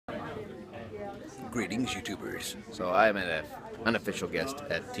Greetings, YouTubers. So I'm an unofficial guest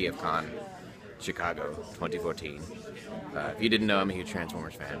at TFcon Chicago 2014. If you didn't know, I'm a huge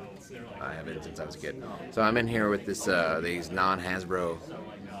Transformers fan. I have been since I was a kid. So I'm in here with these non-Hasbro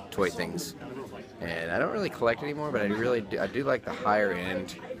toy things, and I don't really collect anymore, but I do like the higher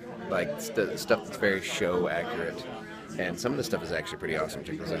end, like stuff that's very show accurate. And some of the stuff is actually pretty awesome.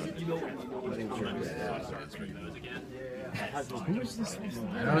 Check this out. Who is this?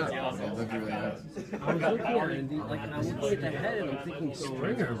 I don't know. It looked really nice. I was looking at it, and I'm looking at the head, and I'm thinking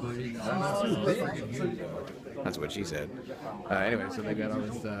Stringer, but it's too big. That's what she said. Anyway, so they got all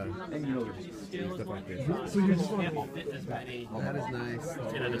this stuff like this. So you just want that is nice.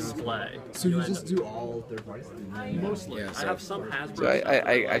 In a display. So you just do all third parties? Mostly. Yeah, I have some Hasbro. So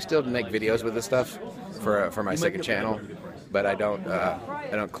I still make videos with this stuff for my second channel, but I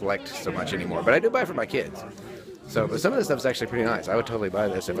don't collect so much anymore. But I do buy for my kids. So, but some of this stuff's actually pretty nice. I would totally buy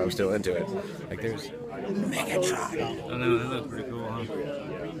this if I was still into it. Like there's Megatron. I know, that's pretty cool, huh?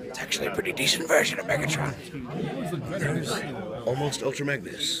 It's actually a pretty decent version of Megatron. There's almost Ultra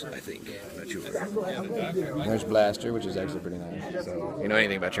Magnus, I think. I'm not sure. There's Blaster, which is actually pretty nice. So, if you know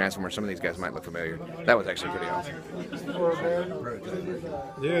anything about Transformers, some of these guys might look familiar. That was actually pretty awesome.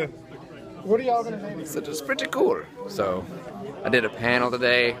 Yeah. What are y'all gonna name? So it's pretty cool. So, I did a panel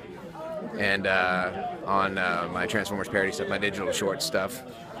today, and on my Transformers parody stuff, my digital short stuff,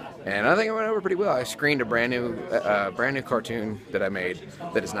 and I think it went over pretty well. I screened a brand new cartoon that I made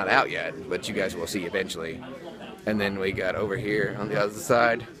that is not out yet, but you guys will see eventually. And then we got over here on the other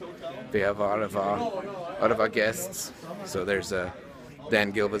side, we have one of our guests. So there's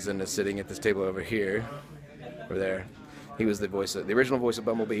Dan Gilvezan is sitting at this table over here, over there. He was the original voice of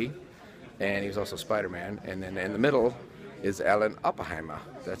Bumblebee, and he was also Spider-Man. And then in the middle is Alan Oppenheimer.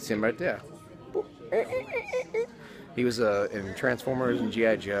 That's him right there. He was in Transformers and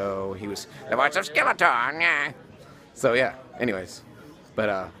G.I. Joe. He was the voice of Skeleton. So yeah. Anyways,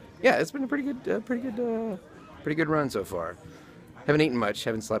 but yeah, it's been a pretty good run so far. Haven't eaten much,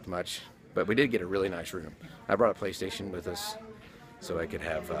 haven't slept much, but we did get a really nice room. I brought a PlayStation with us so I could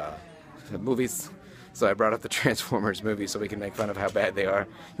have movies. So I brought up the Transformers movie so we can make fun of how bad they are.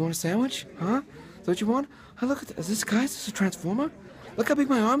 You want a sandwich? Huh? Is that what you want? Oh, look at this. Is this, guys? Is this a Transformer? Look how big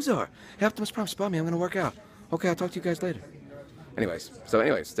my arms are. Hey, Optimus Prime, spot me. I'm going to work out. Okay, I'll talk to you guys later. Anyways,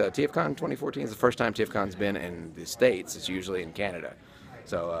 TFcon 2014 is the first time TFcon's been in the States. It's usually in Canada.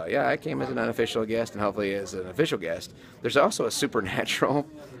 So, yeah, I came as an unofficial guest and hopefully as an official guest. There's also a supernatural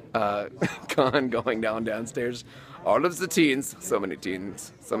con going downstairs. All of the teens, so many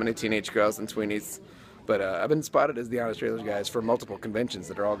teenage girls and tweenies. But I've been spotted as the Honest Trailers guys for multiple conventions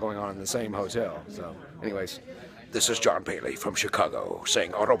that are all going on in the same hotel. So, anyways, this is John Bailey from Chicago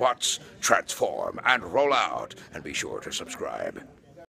saying Autobots, transform and roll out. And be sure to subscribe.